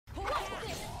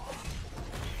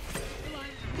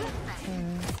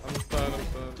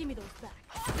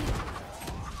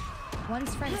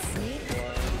One's front seat.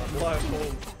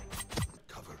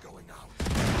 Cover going out.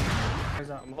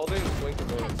 I'm holding the blink to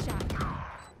go.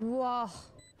 Whoa.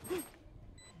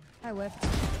 I whiffed.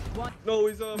 No,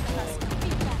 he's up. Yeah,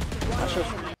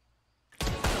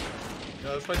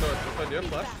 let's fight door. Let's fight. Do you have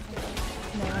flash?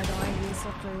 No, I don't. I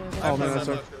reset for you. Oh, man, that's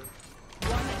Flash.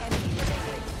 One enemy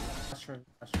remaining. That's true.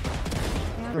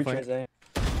 Yeah. We're fine.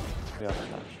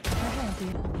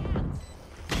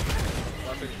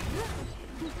 Flashing.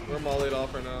 We're mollied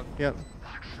off right now. Yep.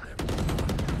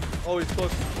 Oh, he's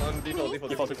close. On default.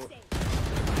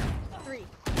 Three.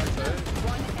 Okay.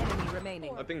 One enemy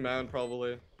remaining. I think man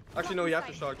probably. Actually, no, he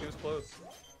aftershocked. He was close.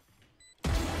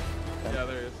 Yeah,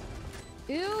 there he is.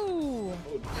 Ew. Oh,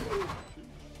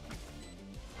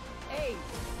 Hey.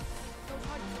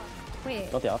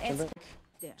 Wait. Not the option, it's-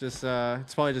 bro. Just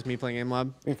it's probably just me playing aim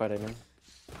lab. We can fight it, man.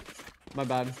 My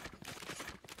bad.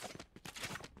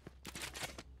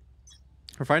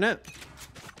 We're fighting it?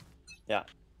 Yeah.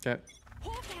 Okay.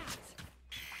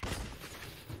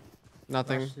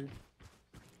 Nothing.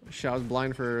 Shit, I was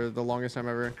blind for the longest time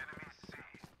ever.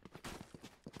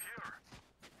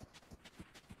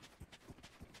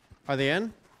 Are they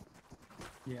in?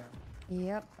 Yeah.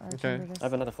 Yep. Okay. I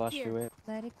have another flash too, wait.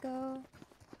 Let it go.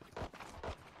 I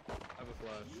have a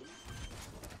flash.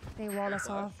 They wall us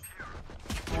off.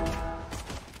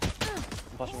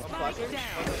 I'm flashing. I'm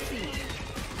flashing.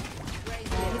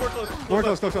 More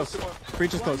close.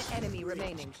 Breach is close. One enemy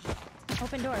remaining.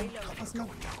 Open door. I'll smoke.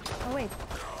 Oh wait.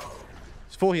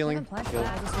 It's full I healing. haven't planted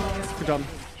that. I just realized. Good job.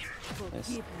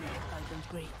 Nice.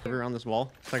 Over on this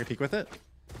wall, so I can peek with it.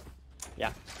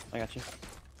 Yeah, I got you.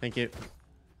 Thank you.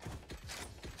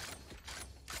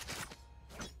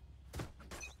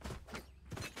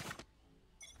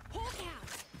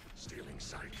 Stealing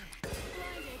sight.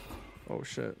 Oh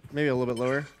shit. Maybe a little bit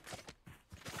lower.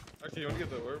 Actually, you want to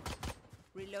get the orb?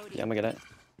 Reloading. Yeah, I'm gonna get it. Can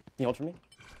you hold for me?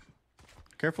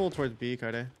 Careful towards B,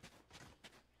 kyedae.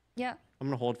 Yeah. I'm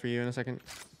gonna hold for you in a second.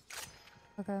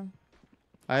 Okay.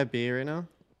 I have B right now.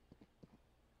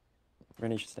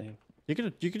 Rennie should stay. You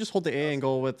could just hold the A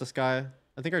angle with this guy.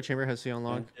 I think our chamber has C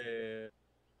unlocked. Yeah.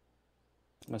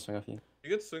 I'm gonna swing off you. You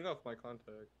could swing off my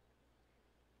contact.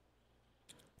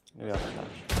 Maybe I'll flash.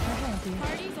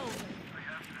 Party's over.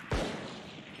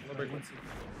 No break one.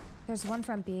 There's one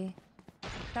front B.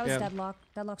 That was Yeah. deadlock.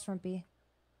 Deadlock's front B.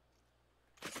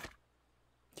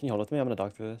 Can you hold with me? I'm gonna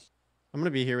dog through this. I'm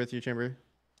gonna be here with you, chamber.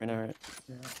 Right now, right?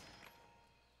 Yeah.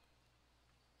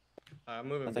 I'm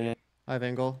moving. I think I have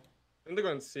angle. I think they're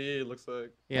going C, it looks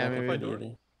like. Yeah, Let's maybe. fight door.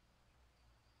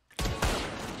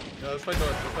 Yeah, let's fight door.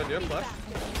 Let's fight. Do you have flash?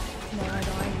 No, I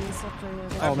don't. I reset for you.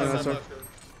 Oh, man, that's Flash.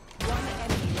 One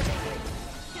enemy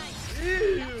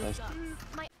remaining. Nice.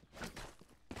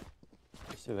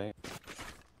 Just do it.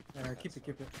 Yeah, keep it.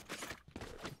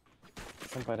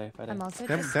 Come fight A, fight A. I'm also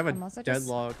They have, just. they have I'm a also just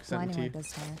deadlock blinding 70. like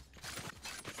this time.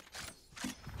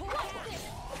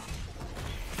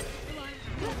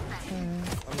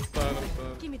 I'm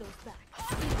stunned. Give me those back.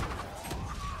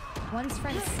 One's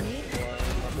front seat.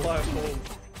 I'm blind. Hold.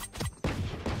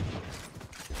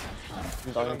 I'm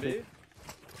On dogging B? you.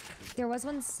 There was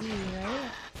one C,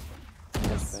 right?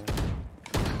 Okay.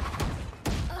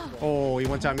 Oh, he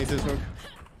one tapped me through the smoke.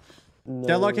 No,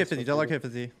 Deadlock hit it's 50. Deadlock hit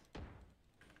 50.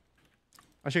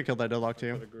 I should have killed that deadlock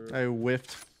too. I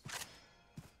whiffed.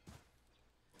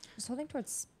 Just holding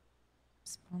towards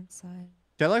spawn side.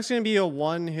 Deadlock's gonna be a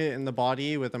one hit in the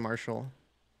body with a marshal.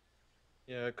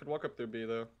 Yeah, it could walk up through B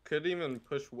though. Could even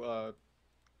push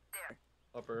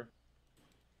upper.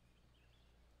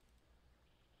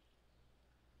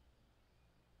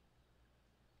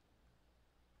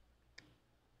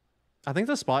 I think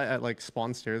the spot at like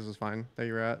spawn stairs was fine that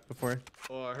you were at before.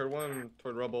 Oh, I heard one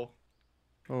toward rubble.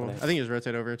 Oh, Nice. I think he just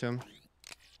rotate over to him.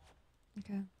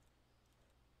 Okay.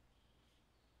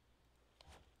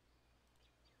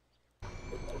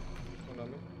 One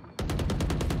on me.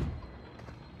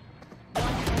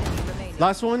 Remaining.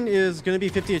 Last one is gonna be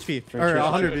 50 HP. Or Sure.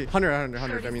 100, 100,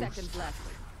 100, 30 I mean. seconds left.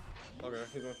 Okay,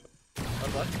 he's one shot.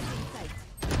 I'm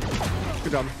left.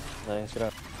 Good job. Nice, good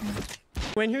up.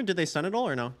 Wayne here, did they stun at all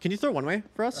or no? Can you throw one way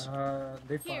for us?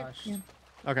 They flashed. Yeah.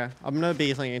 Okay, I'm gonna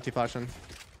be playing anti-flash then.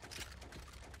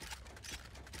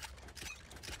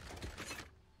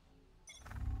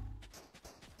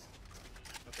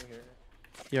 Nothing here.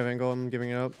 You have angle, I'm giving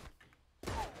it up.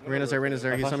 Reina's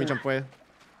there, he saw me jump away.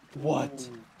 What?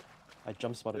 I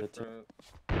jump spotted it too.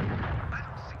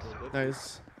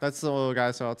 Nice. That's the little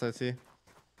guy, so outside C.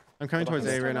 I'm coming towards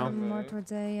A right now. More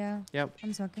towards A, yeah. Yep.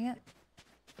 I'm smoking it.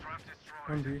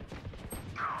 One B.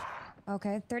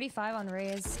 Okay, 35 on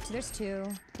raise. There's two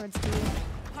towards B.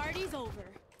 Party's over.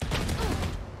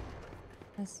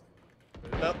 Nice.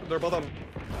 They're both on.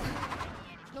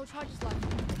 No charges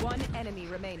left. One enemy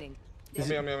remaining.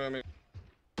 On me.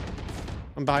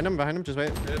 I'm behind him. Just wait.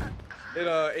 Hit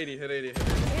 80. Hit 80.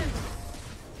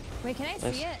 Wait, can I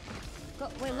Nice. see it? Go,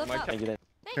 wait, look Mike, up. Can I get it?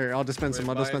 Here, I'll dispense him.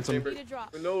 I'll dispense him. Need a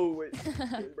drop. No, wait.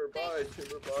 Chamber buy,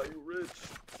 you rich.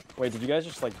 Wait, did you guys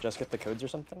just get the codes or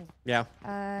something? Yeah.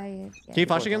 Yeah. Can you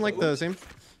flash again like the same?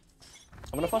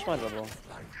 I'm gonna flash my level.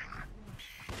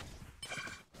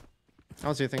 I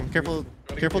don't see a thing. Careful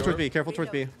towards B. Careful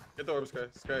towards B. Get the orb, Sky.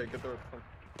 Get the orb. Come.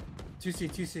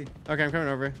 2C. Okay, I'm coming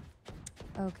over.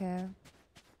 Okay.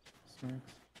 Smokes.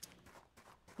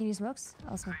 You need smokes?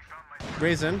 I'll smoke.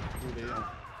 Raise in.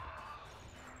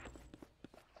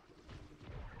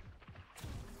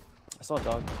 I saw a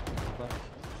dog. I'm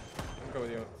going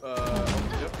with you.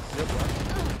 Yep.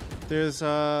 There's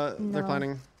they're No.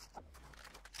 planning.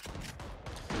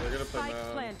 They're gonna play Spike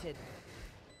man. planted.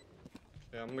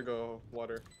 Yeah, I'm gonna go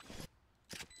water.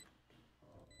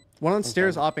 One on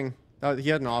stairs opping. He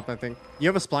had an op, I think. You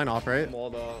have a spline op, right? I'm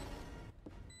walled off.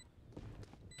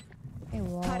 Hey,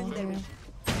 wall Cutting there. damage.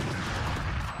 I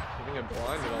think I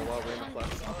blinded all while Raina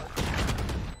flashed.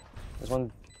 There's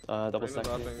one double Raina's stack.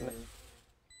 opping.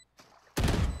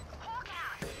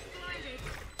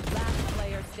 Last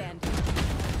player standing.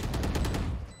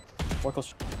 More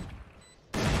close.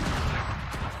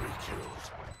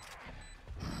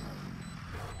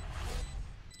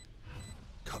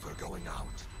 Cover going out.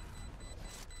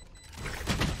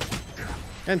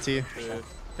 NT. Dude.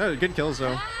 Oh, good kills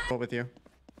though. What with you?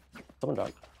 Someone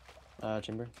dog.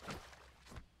 Chamber.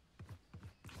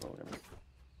 Oh, whatever.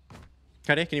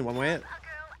 Kyedae, can you one way it?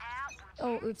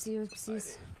 Oh,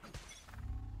 oopsies.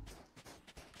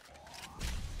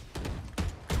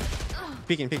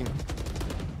 Peeking.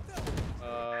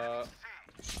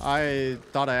 I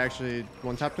thought I actually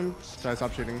one tapped him, so I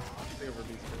stopped shooting. Think of her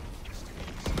beast.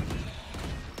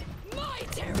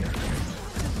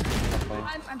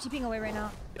 I'm TPing away right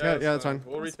now. Yeah, that's fine.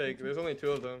 We'll retake. There's only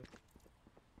 2 of them.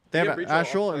 They Yeah, have breach ult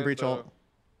Astral off and time, Breach ult.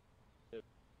 so-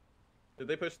 Did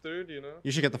they push through? Do you know?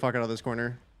 You should get the fuck out of this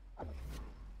corner.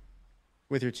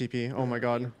 With your TP. Oh my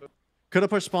god. Could have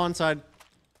pushed spawn side.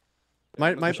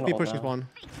 Might pushing be ult pushing now. spawn.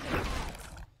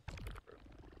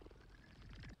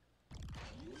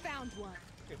 Found one.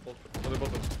 Oh, they're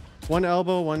both on. One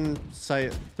elbow, one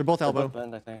sight. They're both They're elbow. both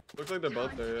bend, I think. Looks like they're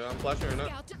both there. Yeah, I'm flashing right now.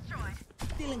 Scout destroyed.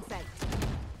 Stealing sight.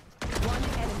 One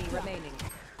enemy remaining.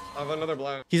 I have another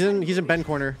blind. He's in bend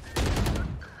corner.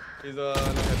 He's no hit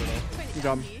at Good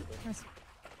job. all.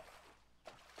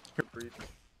 Breach.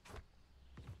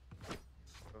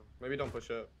 Maybe don't push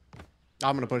up.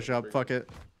 I'm gonna push up. Fuck it.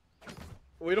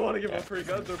 We don't want to give up free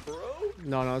guns, bro.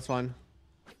 No, it's fine.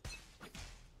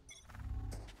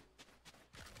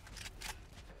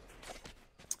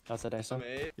 Outside ISO. Some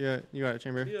A. Yeah, you got it,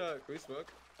 chamber. Yeah, can we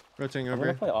smoke? Rotating I'm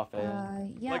gonna over. play off A.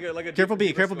 Yeah. Like a Careful decent B,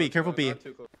 deep careful B, smoke, careful though, B. not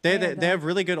too close. They have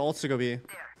really good ults to go B.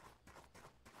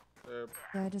 They're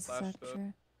Yeah, just a sec, Flashed up.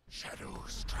 sure.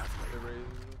 Shadows traveling. raising.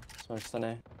 Smoke stun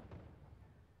A.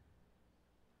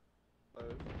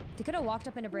 They could have walked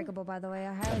up into breakable, by the way.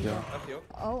 I highly Yeah. doubt. I feel.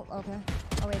 Oh, okay.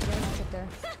 Oh wait, Raina's up there.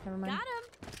 Never mind. Got him.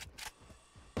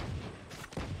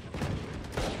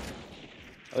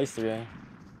 At least 3A.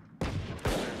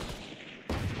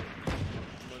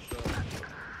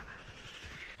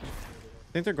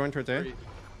 I think they're going towards A. Yeah,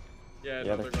 Yeah,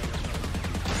 no, they're- they're going.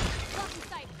 Blocking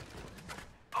sight.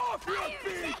 Off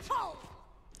your feet!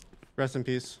 Rest in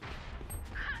peace.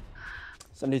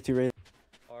 72 rate.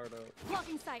 Hard out.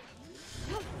 Blocking sight.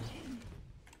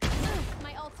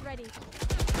 My ult's ready.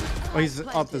 Oh, he's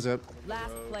up the zip.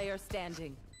 Last player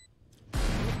standing.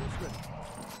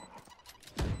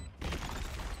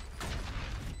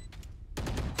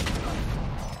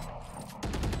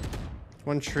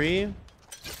 One tree.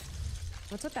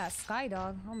 What's with that sky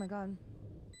dog? Oh my god.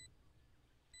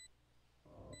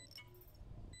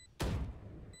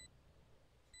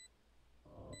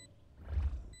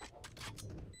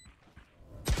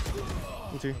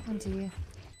 One two. One T.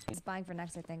 He's buying for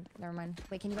next, I think. Never mind.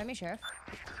 Wait, can you buy me sheriff?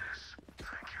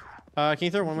 Can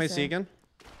you throw one way Sir. C again?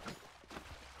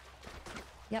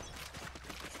 Yep.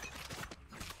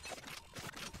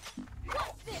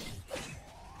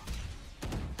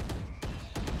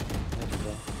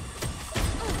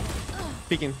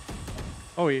 Peeking.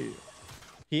 Oh, he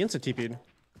insta TP'd.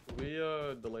 We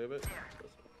delay a bit.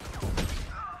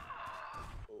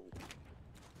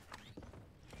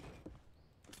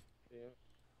 Yeah.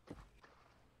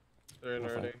 They're in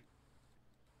Okay. already.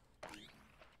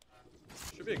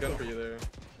 Should be a gun for you there.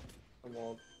 I'm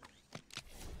walled.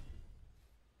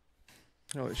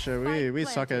 Holy shit, we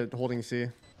suck at holding C.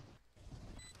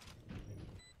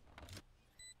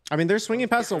 I mean, they're swinging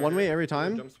past the one way every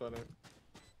time. Jump spotting.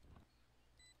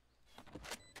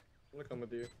 I'm gonna come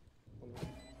with you. Do you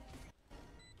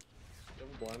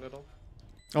have a blind at all?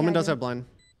 Omen I does do. have blind.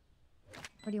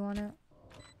 Where do you want it? I'm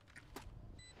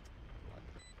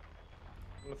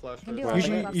gonna flash. I can do first. all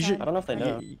Usually- the left usually- side. I don't know if they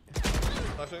know.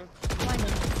 Flashing. Blinded.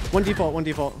 One default, one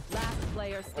default. Last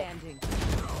player standing.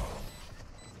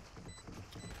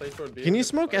 Play toward B. Can you Get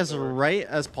smoke flash as forward. right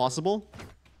as possible?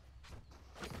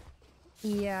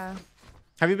 Yeah.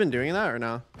 Have you been doing that or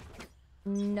no?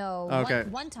 No. Okay.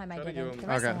 One time I Try to didn't. give The him-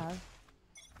 rest I Okay. have.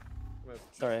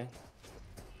 Sorry.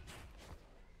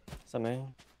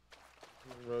 Something.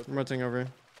 Road. I'm rotating over.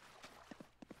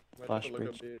 Might Flash have to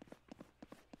look up breach. B.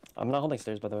 I'm not holding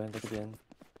stairs, by the way. They could be in.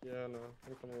 Yeah, no.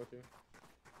 I'm coming with you.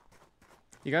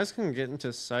 You guys can get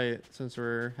into sight since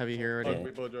we're heavy here already. Oh,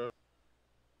 we both drove.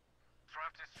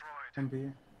 Can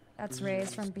be. That's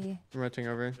raised from B. I'm rotating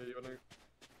over. Yeah, you wanna...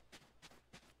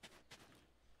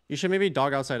 You should maybe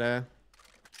dog outside A.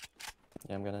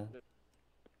 Yeah, I'm gonna.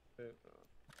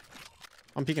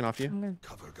 I'm peeking off you. I'm gonna.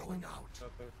 Cover going out.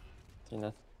 Nothing. See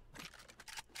nothing.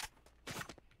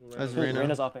 That's Reyna. Reyna.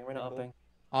 Reina's opping. Reina opping.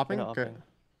 Opping? Reina Okay. opping.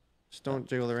 Just don't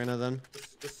jiggle the Reyna then.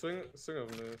 Just swing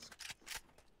of this.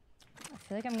 I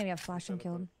feel like I'm gonna get flashed and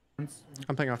killed.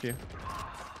 I'm playing off you.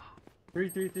 Three.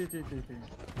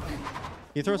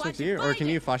 You throw smoke to you? Or can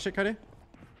you flash it, kyedae?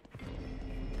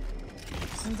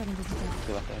 Seems like I'm just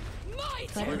Be left there.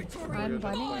 blinding. I'm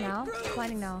blinding now.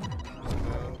 Blinding now.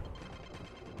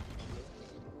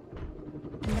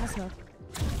 I'm gonna smoke.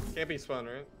 Can't be spun,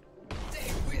 right?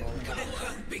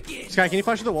 Sky, can you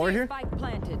flash to the wall right here? Spike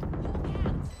planted.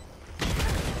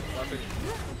 Flashing.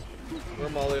 We're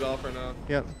mollied off right now.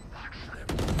 Yep.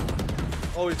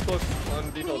 Oh, he's close.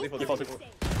 On default. Default.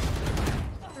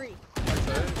 Three.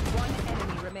 Backside. One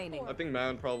enemy remaining. I think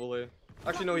man probably.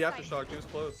 Actually, no, he aftershocked. He was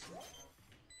close.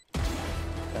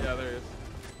 Yeah, there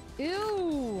he is.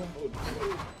 Ew.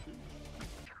 Oh,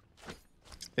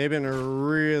 They've been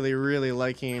really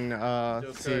liking yo,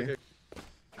 C. Sky, okay.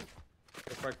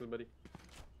 Let's practice, buddy.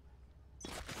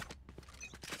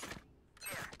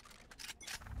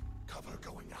 Cover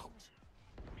going out.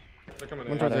 They're coming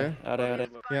One in. towards A. Out A.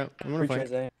 Yeah, I'm gonna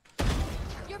fight.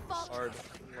 Hard.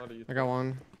 Not a I got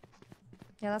one.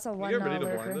 Yeah, that's a Can one you get ready to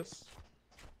lurker. blind this?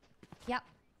 Yep.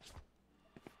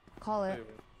 Call it.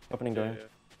 Opening door.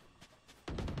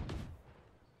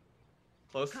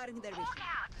 Close. Blinding.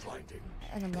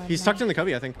 I can blind He's now. tucked in the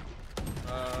cubby, I think.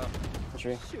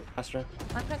 Tree. Astra.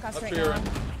 I'm quick us Up right to your now. right.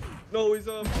 No, he's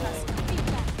up.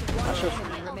 One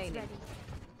enemy remaining.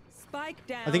 Spike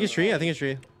down. I think it's tree. I think it's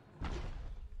tree.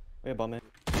 We have bomb it.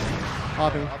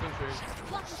 Hopping. Up in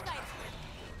tree.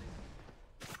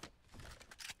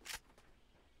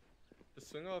 Just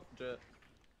swing off Jet.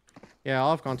 Yeah,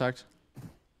 I'll have contact.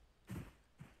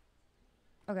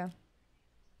 Okay.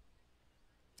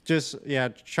 Just, yeah,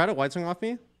 try to wide swing off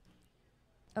me.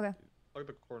 Okay. Like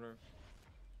the corner.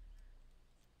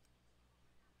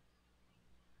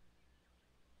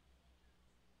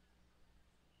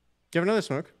 Do you have another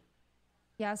smoke?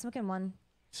 Yeah, I'm smoking one.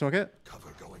 Smoke it?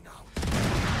 Cover going out.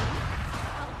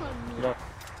 No.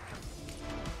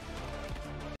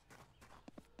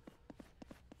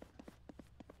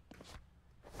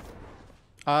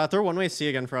 Throw one way C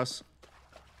again for us.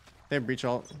 They have breach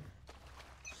ult.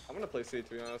 I'm gonna play C to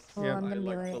be honest. Oh, Yeah. I'm I gonna be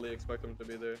like late. fully expect him to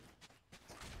be there.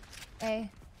 A.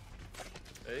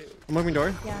 Hey. I'm moving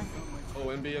door. Yeah. Oh,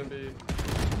 NB.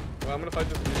 Well, I'm gonna fight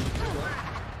this B.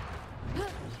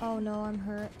 Oh no, I'm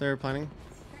hurt. They're planning.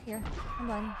 Right here. I'm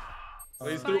blind. Oh,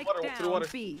 he's through Spike water. down. Through water.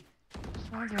 B.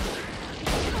 Someone's blind.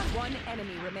 One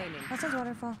enemy remaining. That says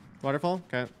waterfall. Waterfall?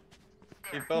 Okay.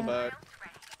 He fell back.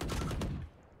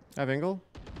 I have angle.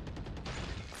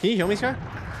 Can you heal me, Sky?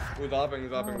 He's opping.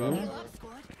 Oh,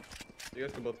 You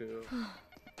guys can both heal.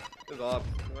 He's off.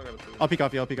 I'm not gonna see. I'll peek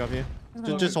off you. I'll peek off you.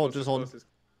 Just hold. Just hold. I'll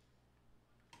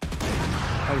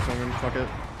just swing him. Fuck it.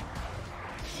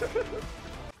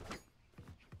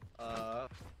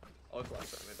 I'll flash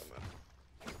that. It don't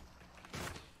matter.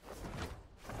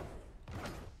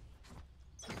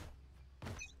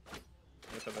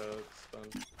 Let's have a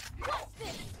stun.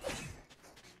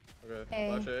 Okay, Hey.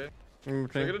 flash A. They're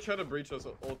gonna try to breach us,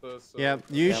 ult us. So Yeah,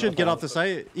 you should get off the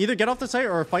site. Either get off the site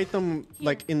or fight them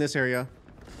like in this area.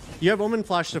 You have Omen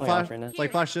flash to Playing off flash, right now.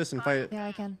 like flash this and fight. Yeah,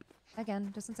 I can.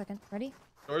 Again, just in a second. Ready?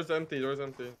 Door's empty. Door's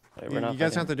empty. Wait, You we're not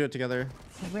guys fighting. have to do it together.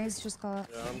 Raise just call it.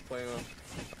 Yeah, I'm playing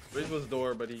off. Raze was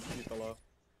door, but he fell off.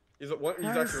 He's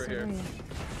actually right here.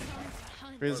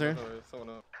 Raise there. No, there's someone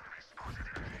up.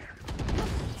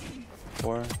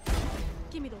 4. I'm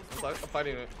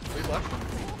fighting it. We flash.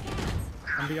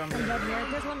 I'm beyond I'm dead here.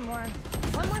 There's one more.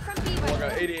 One more from B. Oh,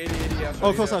 got 80, 80, 80. Astra,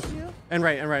 Oh, close 80, left. And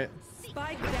right, and right.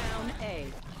 Spike down A.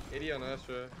 80 on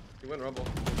Astra. He went Rumble.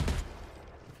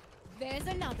 There's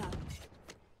another.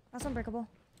 That's unbreakable.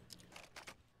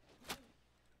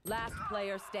 Last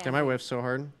player standing. Damn, I whiffed so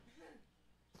hard.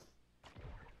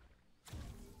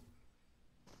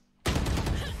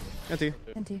 Empty.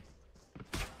 NT.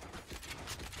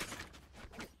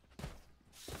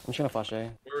 I'm just gonna flash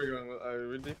A. Where are we going? Are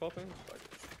we defaulting? Fuck.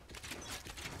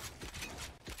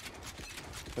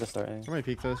 Gotta start A. I'm gonna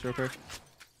peek this real quick.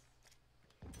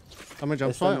 I'm gonna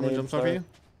jump They spot. send I'm gonna me jump spot for start. you.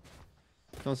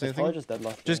 Don't say It's probably anything. just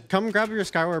deadlock. Just come grab your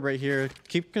sky orb right here.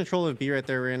 Keep control of B right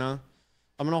there, Reina.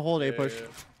 I'm gonna hold A push. Yeah.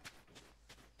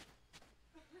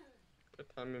 Good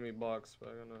time in me box, but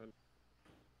I don't know.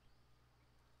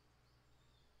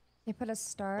 They put a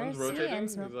star. One's C rotating. and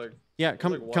He's smoke. like, Yeah,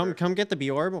 come like water. come get the B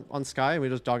orb on sky. We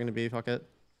just dog into B. Fuck it.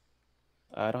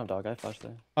 I don't have dog. I flash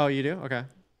there. Oh, you do? Okay.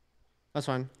 That's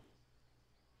fine.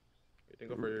 you can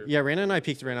go for your. Yeah, Reina and I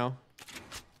peeked right now.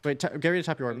 Wait, get ready to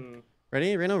tap your orb.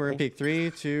 Ready? Reina, we're gonna peek.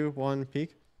 3, 2, 1,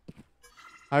 peek.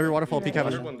 I have your waterfall. Peek There's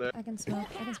heaven. one there. I can smoke.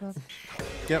 I can smoke.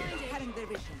 Yep.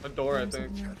 A door, I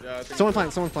think. Yeah, I think. Someone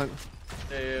plant. Someone plant.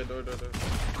 Yeah, door.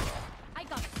 I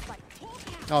got spike.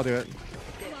 I'll do it.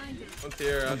 One's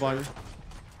here. I'm Astra. blind.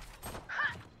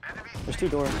 There's 2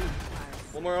 door.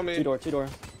 One more on me. 2 door. 2 door.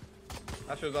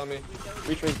 Astra's on me.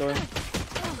 Reach raise door.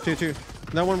 2, 2.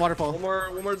 No one waterfall. One more.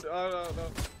 No.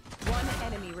 One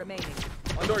enemy remaining.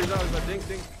 On door, he's out. He's out. Ding,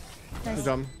 ding. Good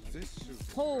job.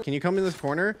 Hold. Can you come in this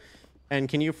corner? And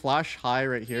can you flash high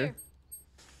right here?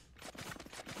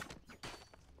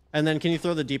 And then can you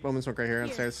throw the deep omen smoke right here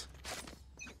upstairs?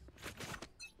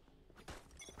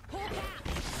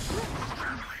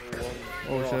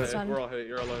 We're all shit. hit. Son. We're all hit.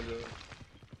 You're alone, dude.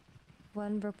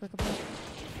 One broke breakable.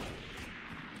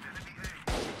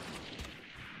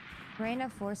 Reina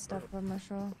forced stuff from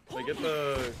Marshall. Like, get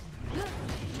the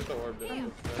orb, dude. Kind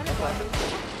of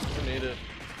fun. You need it.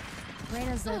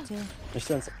 Reina's there too. There's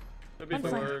 2 inside. Should be I'm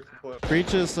fine. somewhere. Complete.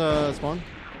 Breach is spawn.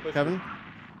 Kevin.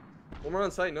 One more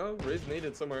on site, no? Raise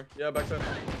needed somewhere. Yeah, backside.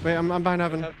 Wait, I'm behind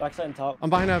heaven. Backside and top. I'm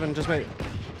behind heaven. Just wait.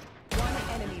 One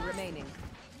enemy remaining.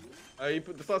 You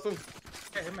put this last one.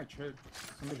 I hit my trip.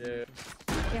 Yeah.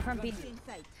 Yeah, from B.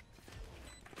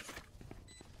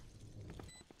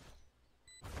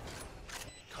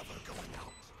 Cover going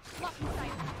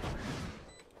out.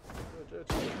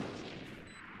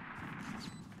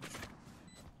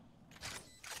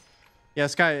 Yeah,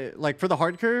 Sky, like for the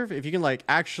hard curve, if you can like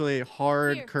actually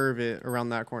hard curve it around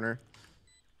that corner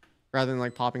rather than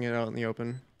like popping it out in the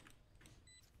open.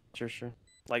 Sure.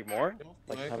 Like more?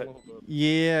 Like Nice. have it.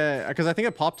 Yeah, because I think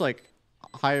it popped like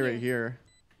high right here.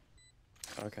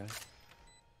 Okay.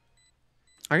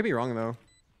 I could be wrong though.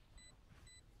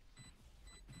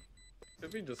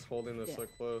 Could be just holding this so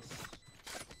close.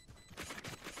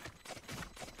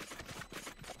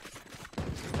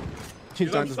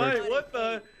 He's on He's site. What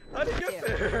the? How did he get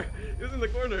there? He was in the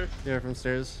corner. Yeah, from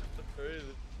stairs. That's crazy.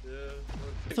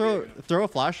 Yeah. Throw a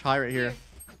flash high right here.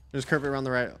 Just curve it around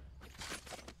the right.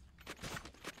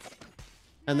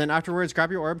 And then afterwards,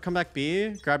 grab your orb, come back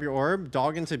B, grab your orb,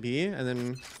 dog into B, and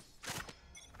then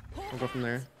we'll go from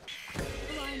there.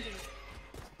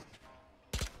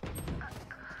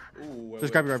 Ooh,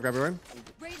 Just grab your orb, grab your orb.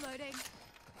 Reloading.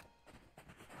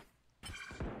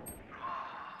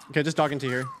 Okay, just dog into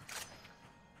here.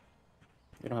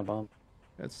 You don't have bomb.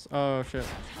 It's oh shit.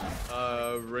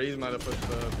 Raze might have pushed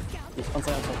the. He's on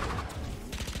side.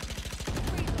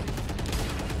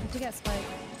 To get spike.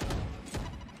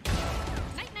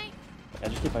 Yeah,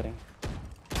 just keep fighting.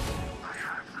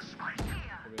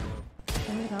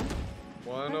 Can we come?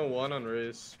 101 on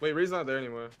Raze. Wait, Raze not there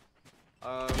anymore.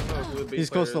 I don't know who the base He's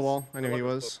close to the player is. wall. I knew he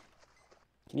was.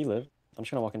 Can you live? I'm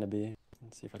just gonna walk into B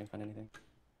and see if I can find anything.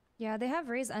 Yeah, they have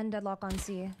Raze and Deadlock on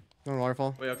C. No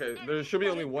waterfall. Wait, okay. There should be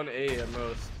only one A at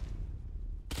most.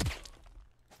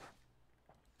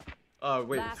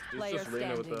 Wait. Last It's player just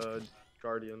Reyna with standing. the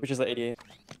Guardian. Which is the 88.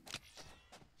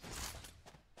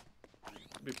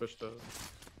 Could be pushed though.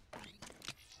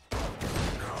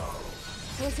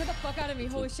 Well, get the fuck out of me.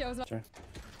 Holy shit, I was about Sure.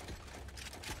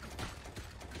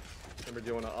 Remember, do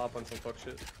you want to op on some fuck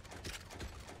shit?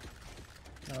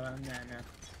 No. Alright,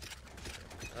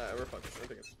 we're fucking. I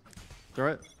think it's Throw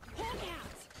it.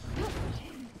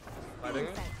 fighting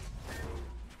it.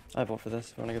 I vote for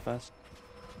this if you wanna get fast.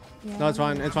 Yeah. No, it's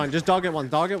fine. It's fine. Just dog it once.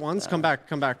 Dog it once. Come back.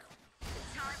 Come back.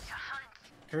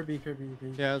 Kirby.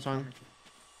 Yeah, it's fine.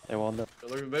 They walled up.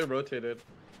 They rotated.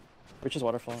 Which is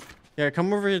waterfall. Yeah,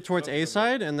 come over here towards A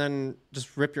side and then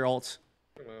just rip your ult.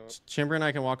 You know. Chamber and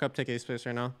I can walk up, take A space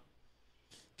right now.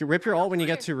 You rip your ult when you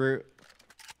get to root.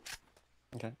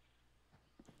 Okay.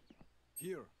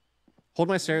 Here. Hold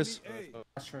my stairs.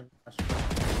 Asher. Yeah,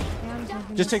 I'm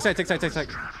taking Just this. take side.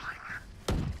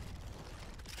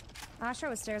 Asher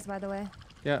was stairs, by the way.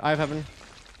 Yeah, I have heaven.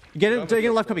 Get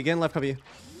in left cubby.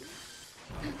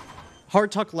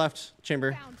 Hard tuck left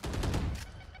chamber.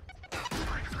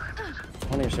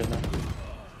 One of your stairs now.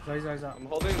 Zai. I'm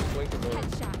holding blink and door.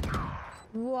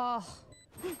 Whoa.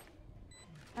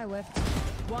 I whiffed.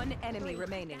 One enemy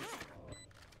remaining.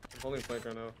 I'm holding flank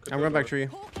right now. Could I'm go running back door. tree.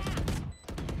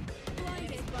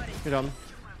 You're dumb.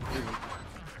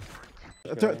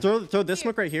 Throw this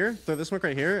smoke right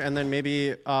here. And then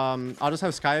maybe I'll just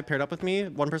have Sky paired up with me.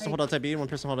 One person hold outside B, one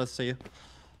person hold outside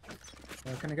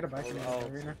C. Can I get a back in the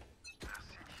arena?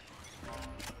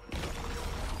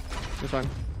 It's fine.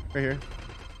 Right here.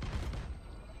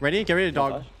 Ready? Get ready to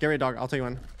dog. Get ready to dog. I'll take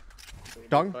one.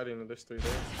 Dog? Fighting and there's 3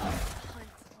 there.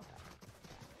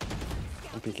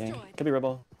 I'm peeking. Could be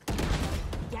rebel.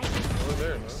 Over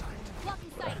there, no?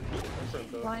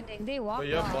 Different, though. Blinding. They walk But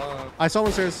you have off. bomb. I saw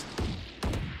one stairs.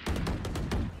 Can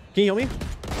you heal me? Can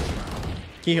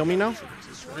you heal me now?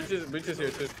 Breaches here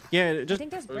too. Yeah, I just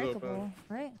think there's Doors open. breakable,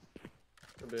 right?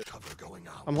 A bit. Cover going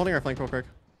out. I'm holding our flank real quick.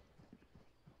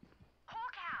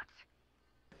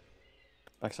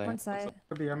 Backside. One side.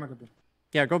 Could be, I'm a good be.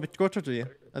 Yeah, go towards you.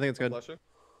 I think it's good. Flashing.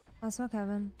 I'll smoke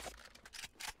heaven.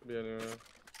 Could be anywhere.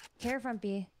 Care front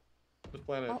B. Just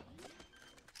plan it. Oh.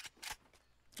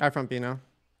 I have front B now.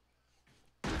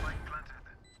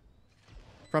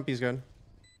 Front B's good.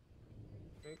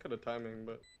 Kind of timing,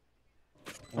 but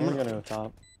I'm gonna go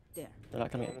top. There. They're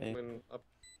not coming I'm at me. holding up.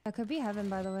 That could be heaven,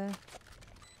 by the way.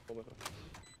 Hold it up.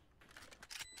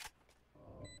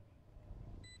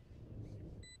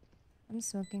 I'm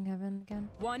smoking heaven again.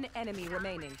 One enemy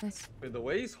remaining. Nice. Wait, the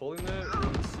way he's holding that,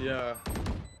 is, yeah.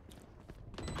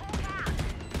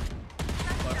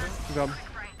 Flashing? Good job.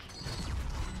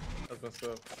 That's messed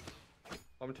up.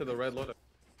 I'm to the red Lotus.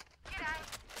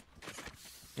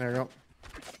 There we go.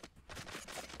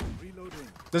 Reloading.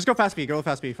 Let's go fast B. Go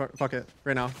fast B. Fuck it.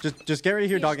 Right now. Just get ready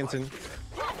here, dog instant.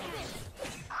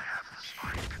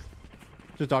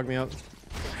 Just dog me out.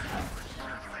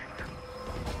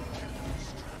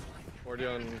 Already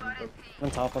on the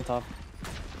On top.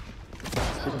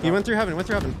 He went through heaven.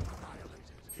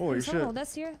 Holy Can shit. someone hold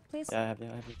us here, please? Yeah, I have you.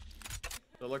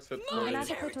 Deluxe hit. I'm gonna have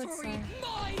to go towards side.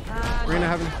 We're gonna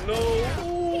heaven.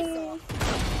 No!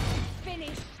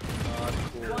 Finish.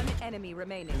 Cool. One enemy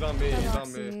remaining. He's on me, he's on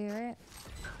Loxy, me. right?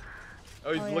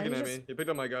 Oh, he's Oh, yeah, looking he at just- me. He picked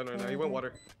up my gun right now. He went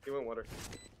water. Yeah,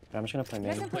 I'm just gonna play You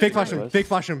guys main. can play Big side. flash him. Big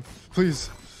flash him. Please.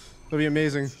 That'd be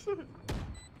amazing.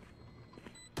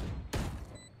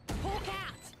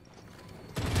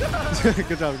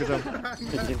 Good job.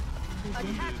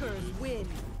 Attackers win.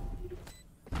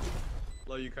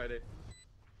 Love you, kyedae.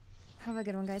 Have a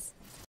good one, guys.